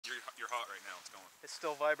You're hot right now. It's going. It's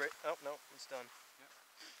still vibrating. Oh, no, it's done. Yeah.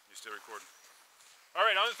 You're still recording. All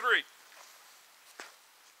right, on to 3.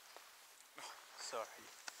 Sorry.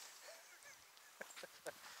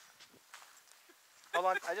 Hold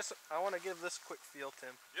on, I want to give this quick feel,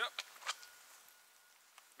 Tim. Yep.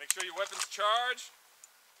 Make sure your weapon's charged.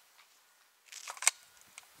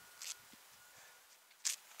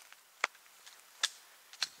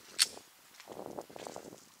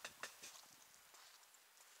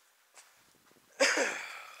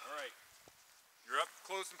 Alright. You're up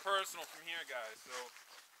close and personal from here, guys, so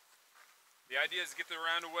the idea is to get the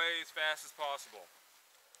round away as fast as possible.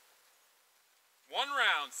 1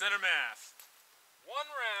 round, center mass. 1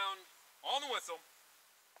 round on the whistle.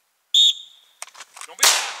 Don't be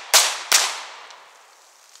fast.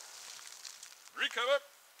 Recover.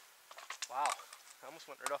 Wow, I almost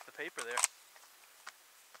went right off the paper there.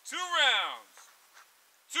 2 rounds.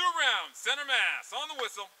 2 rounds, center mass on the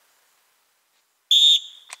whistle.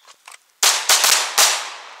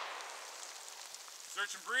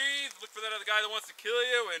 Search and breathe. Look for that other guy that wants to kill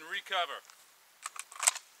you and recover.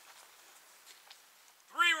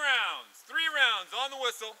 3 rounds. 3 rounds on the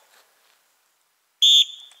whistle.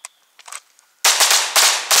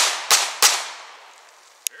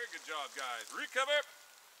 Very good job, guys. Recover.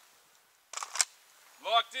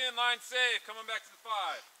 Locked in, line safe. Coming back to the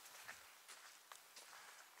 5.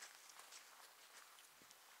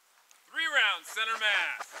 3 rounds, center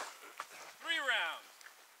mass. 3 rounds.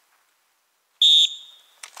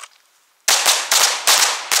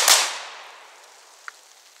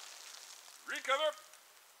 Recover.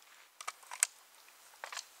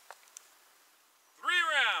 3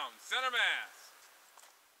 rounds, center mass.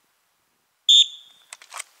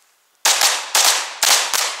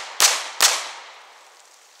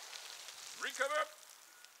 Recover.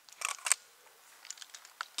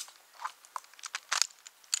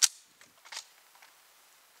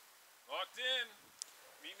 Locked in.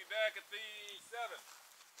 Meet me back at the 7.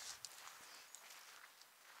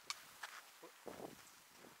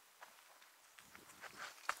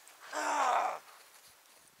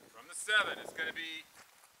 From the 7, it's going to be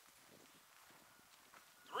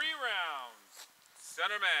 3 rounds,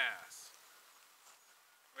 center mass.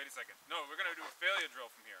 Wait a second. No, we're going to do a failure drill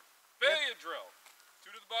from here. Failure drill. 2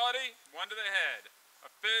 to the body, 1 to the head. A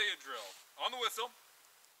failure drill. On the whistle.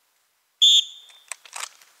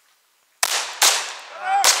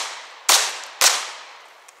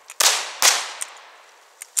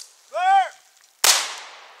 There!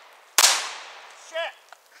 Shit!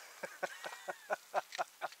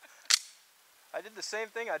 I did the same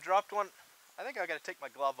thing. I dropped one. I think I got to take my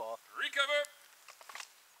glove off. Recover.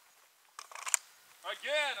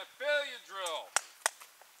 Again, a failure drill.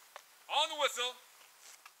 On the whistle.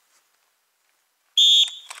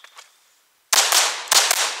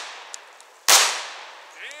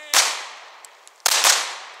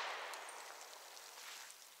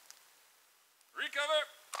 Recover.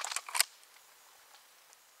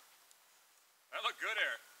 That looked good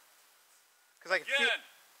there. Because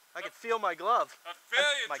I could feel my glove. A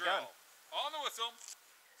failure my drill. gun. On the whistle.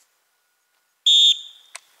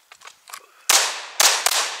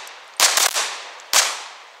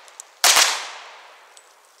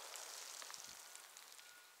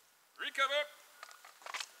 Recover.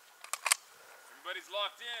 Everybody's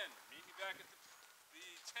locked in. Meet me back at the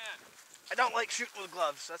 10. I don't like shooting with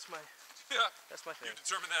gloves. That's my Yeah. That's my thing. You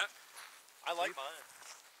determined that? I like mine.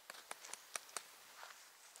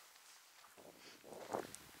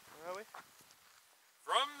 Where are we?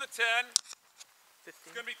 From the 10, 15.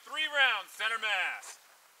 it's going to be 3 rounds, center mass.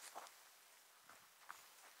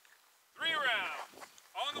 3 rounds.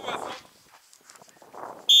 On the whistle.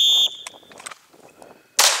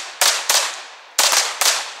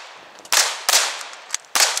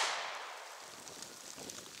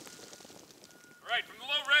 Alright, from the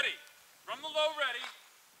low ready. From the low ready,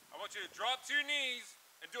 I want you to drop to your knees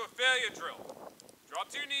and do a failure drill. Drop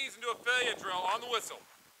to your knees and do a failure drill on the whistle.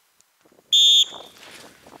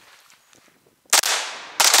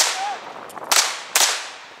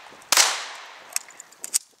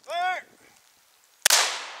 There!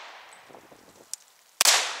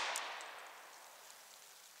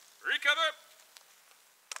 Recover.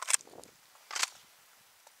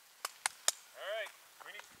 Alright,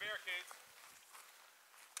 we need some barricades.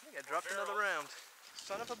 I think I dropped another round.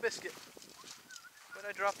 Son of a biscuit. Where'd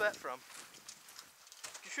I drop that from?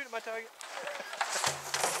 Did you shoot at my target?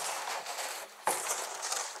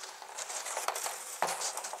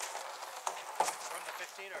 From the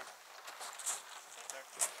 15 or? There.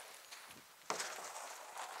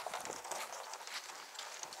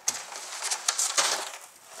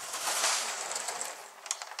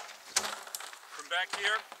 back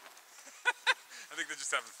here. I think they're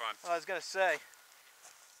just having fun. I was gonna say.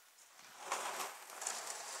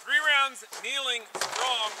 3 rounds kneeling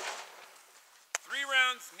strong, 3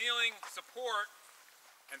 rounds kneeling support,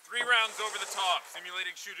 and 3 rounds over the top,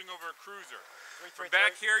 simulating shooting over a cruiser. From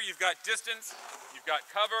back here, you've got distance, you've got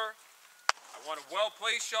cover. I want a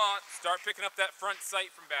well-placed shot. Start picking up that front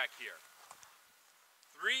sight from back here.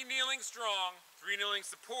 3 kneeling strong, 3 kneeling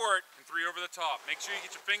support, and 3 over the top. Make sure you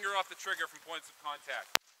get your finger off the trigger from points of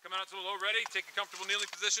contact. Coming out to the low, ready? Take a comfortable kneeling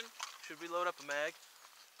position. Should we load up a mag?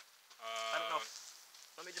 I don't know.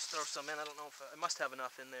 Let me just throw some in. I don't know if I must have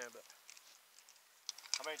enough in there, but.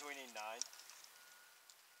 How many do we need? 9?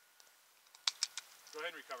 Go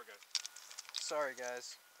ahead and recover, guys. Sorry,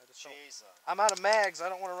 guys. I just don't. Jesus. I'm out of mags. I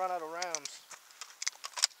don't want to run out of rounds.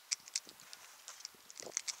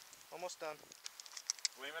 Almost done.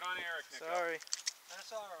 Blame it on Eric, Nico. Sorry.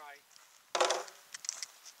 That's alright.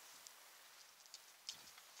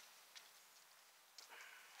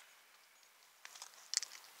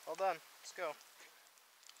 All done. Let's go.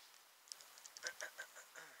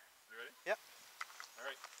 You ready? Yep. All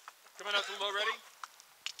right. Coming out to the low, ready?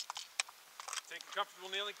 Take a comfortable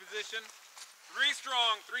kneeling position. 3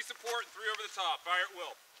 strong, 3 support, and 3 over the top. Fire at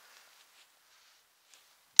will.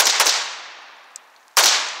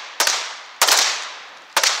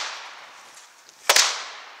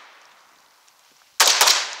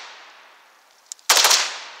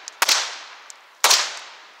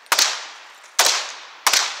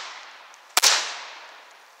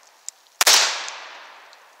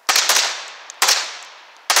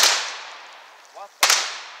 What the?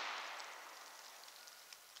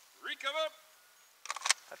 Recover.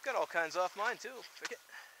 I've got all kinds off mine too. Forget.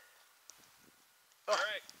 Oh. All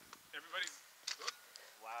right. Everybody's. Whoop.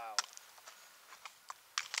 Wow.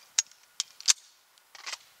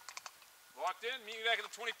 Locked in. Meet me back at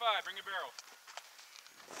the 25. Bring your barrel.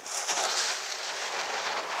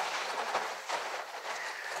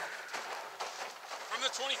 From the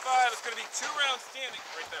 25, it's going to be 2 rounds standing.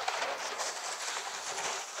 Right there.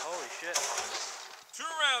 Holy shit. 2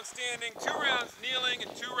 rounds standing, 2 rounds kneeling,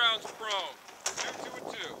 and 2 rounds prone. 2, 2, and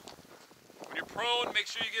 2. When you're prone, make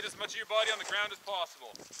sure you get as much of your body on the ground as possible.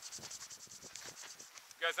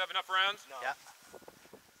 You guys have enough rounds? No. Yeah.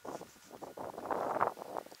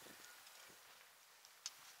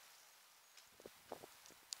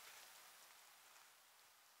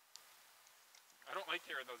 I don't like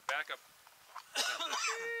hearing those backup.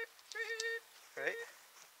 Right?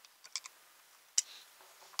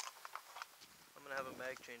 I'm gonna have a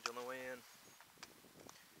mag change on the way in.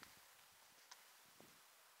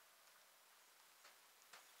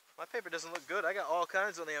 My paper doesn't look good. I got all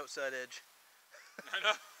kinds on the outside edge. I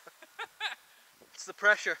know. It's the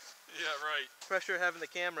pressure. Yeah, right. Pressure of having the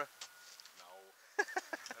camera. No.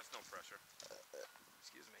 That's no pressure.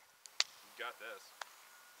 Excuse me. You got this.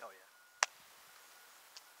 Oh yeah.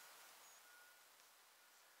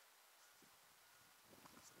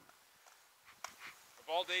 Of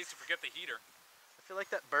all days to forget the heater. I feel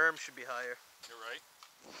like that berm should be higher. You're right.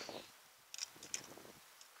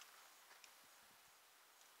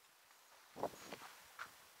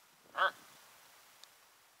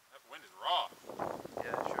 That wind is raw.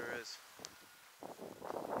 Yeah, it sure is.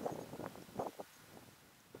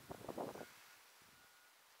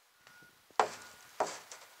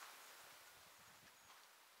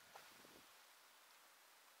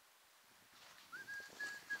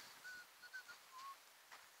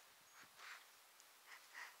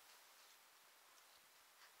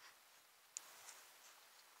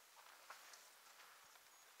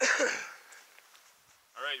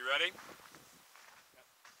 All right, you ready?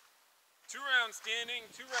 2 rounds standing,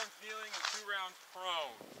 2 rounds kneeling, and 2 rounds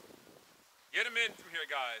prone. Get them in from here,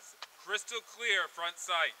 guys. Crystal clear front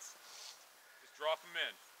sights. Just drop them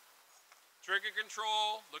in. Trigger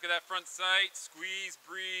control, look at that front sight, squeeze,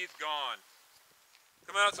 breathe, gone.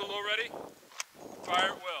 Come out to low, ready?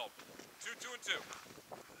 Fire at will. 2, 2, and 2.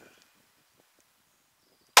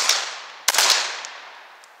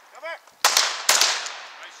 Come here.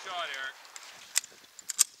 Nice shot, Eric.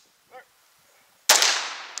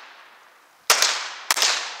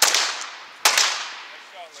 Nice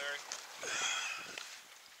shot, Larry.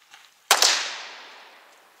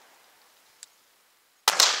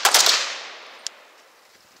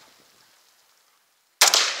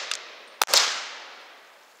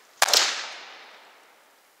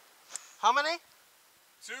 How many?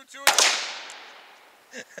 2, 2, and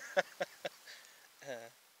 2.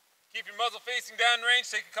 Keep your muzzle facing downrange,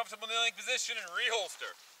 take a comfortable kneeling position, and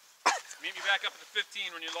reholster. Meet me back up at the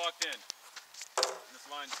 15 when you're locked in. And this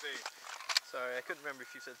line's safe. Sorry, I couldn't remember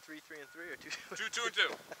if you said 3, 3, and 3 or 2. 2, 2, and 2.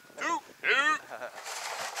 2, 2.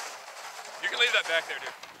 You can leave that back there,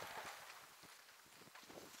 dude.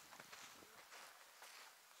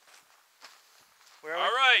 Where are we?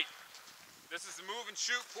 All right. This is the move and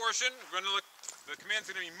shoot portion. We're going to look. The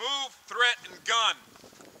command's going to be move, threat, and gun.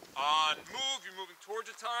 On move, you're moving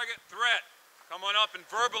towards a target. Threat, come on up and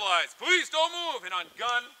verbalize. Please don't move. And on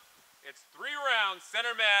gun, it's 3 rounds,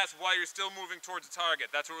 center mass, while you're still moving towards a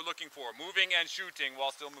target. That's what we're looking for. Moving and shooting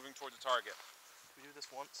while still moving towards a target. We do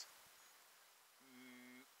this once?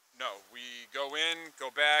 No, we go in,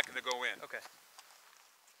 go back, and then go in. Okay.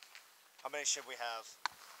 How many should we have?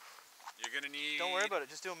 You're going to need... Don't worry about it.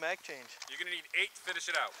 Just do a mag change. You're going to need 8 to finish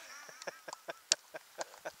it out.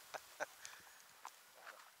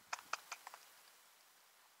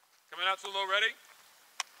 Coming out to low, ready?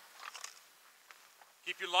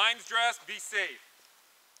 Keep your lines dressed, be safe.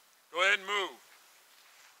 Go ahead and move.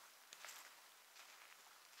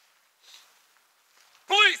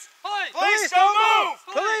 Police! Police! Police, Don't move!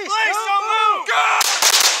 Police, Police, don't don't move! Go!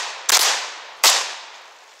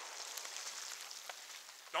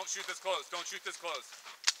 Don't shoot this close. Don't shoot this close.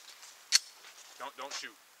 Don't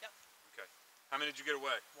shoot. Yep. Okay. How many did you get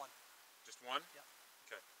away? 1. Just 1? Yep.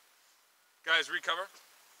 Okay. Guys, recover.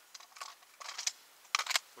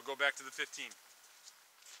 We'll go back to the 15.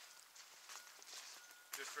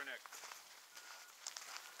 Just for Nick.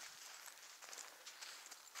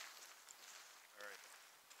 All right.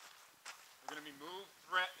 We're going to be move,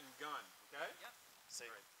 threat, and gun. Okay? Yep. See,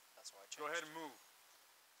 Right. that's why I changed. Go ahead and move.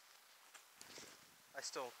 I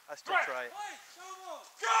still Right. try it.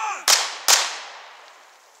 Gun!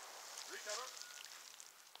 Recover.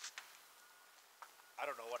 I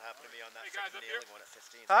don't know what happened to me on that Hey, guys, freaking up here. kneeling one at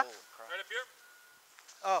 15. Huh? Oh, crap. Right up here.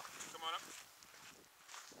 Oh, Come on up.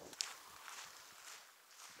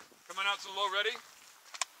 Coming out to low, ready?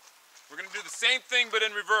 We're going to do the same thing but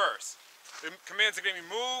in reverse. The commands are going to be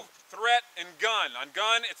move, threat, and gun. On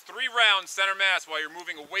gun, it's 3 rounds center mass while you're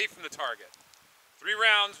moving away from the target. 3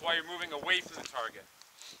 rounds while you're moving away from the target.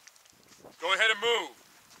 Go ahead and move.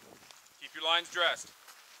 Keep your lines dressed.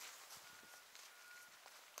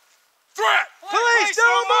 Threat! police,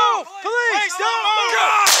 don't move! Police, don't move!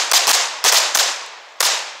 Gun!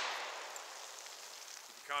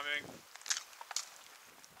 Keep it coming.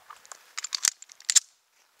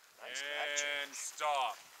 Nice action. And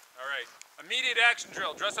stop. All right. Immediate action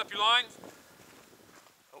drill. Dress up your lines.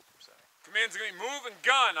 Oh, sorry. Commands are going to be move and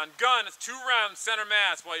gun. On gun, it's 2 rounds center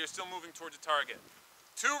mass while you're still moving towards a target.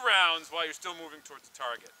 2 rounds while you're still moving towards the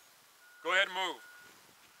target. Go ahead and move.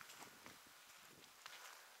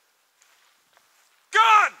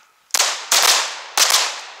 Gun!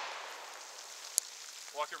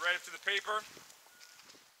 Walk it right up to the paper.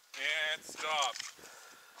 And stop.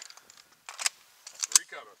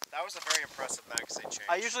 Recover. That was a very impressive magazine change.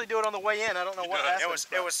 I usually do it on the way in. I don't know what does. happens.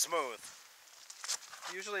 It was smooth.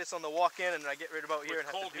 Usually it's on the walk in and I get right about here With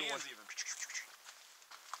and have cold to do one. hands even.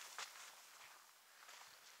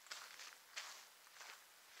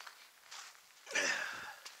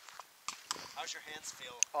 How's your hands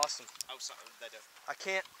feel Awesome. outside? They do. I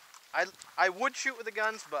can't. I would shoot with the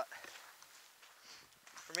guns, but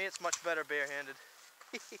for me it's much better barehanded.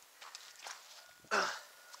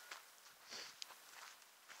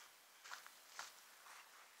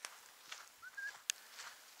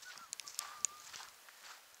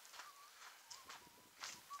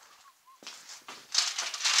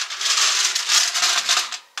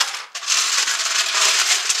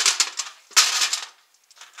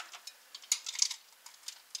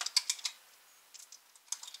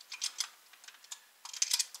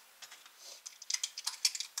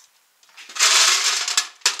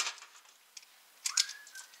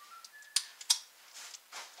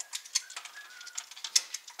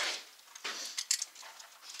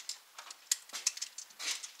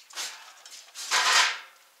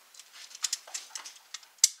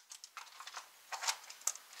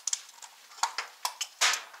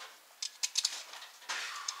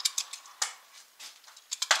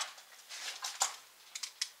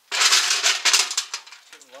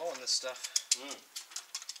 Low on this stuff.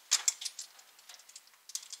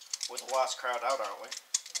 We're the last crowd out, aren't we?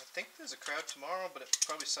 I think there's a crowd tomorrow, but it's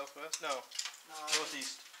probably southwest. No,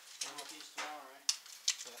 northeast. Northeast tomorrow, right?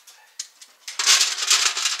 Yeah.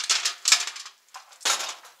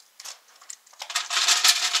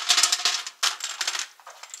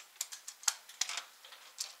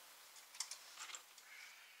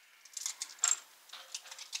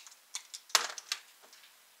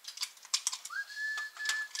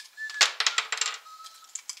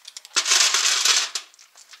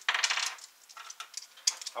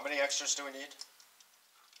 How many extras do we need?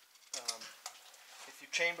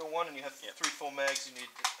 chamber one and you have Yep. 3 full mags, you need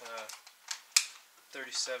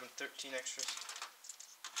 13 extras.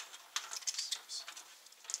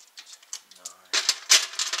 9,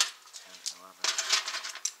 10, 11,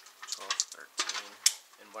 12, 13,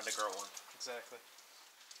 and one to grow one. Exactly.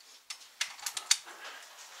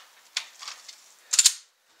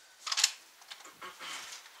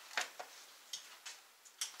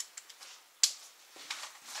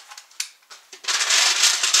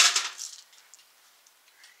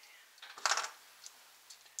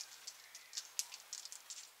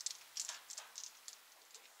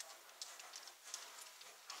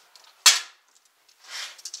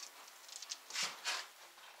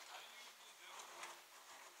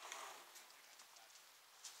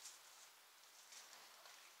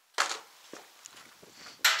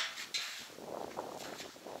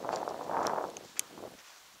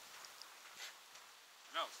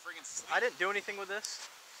 No, friggin' sleep. I didn't do anything with this.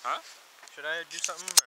 Huh? Should I do something?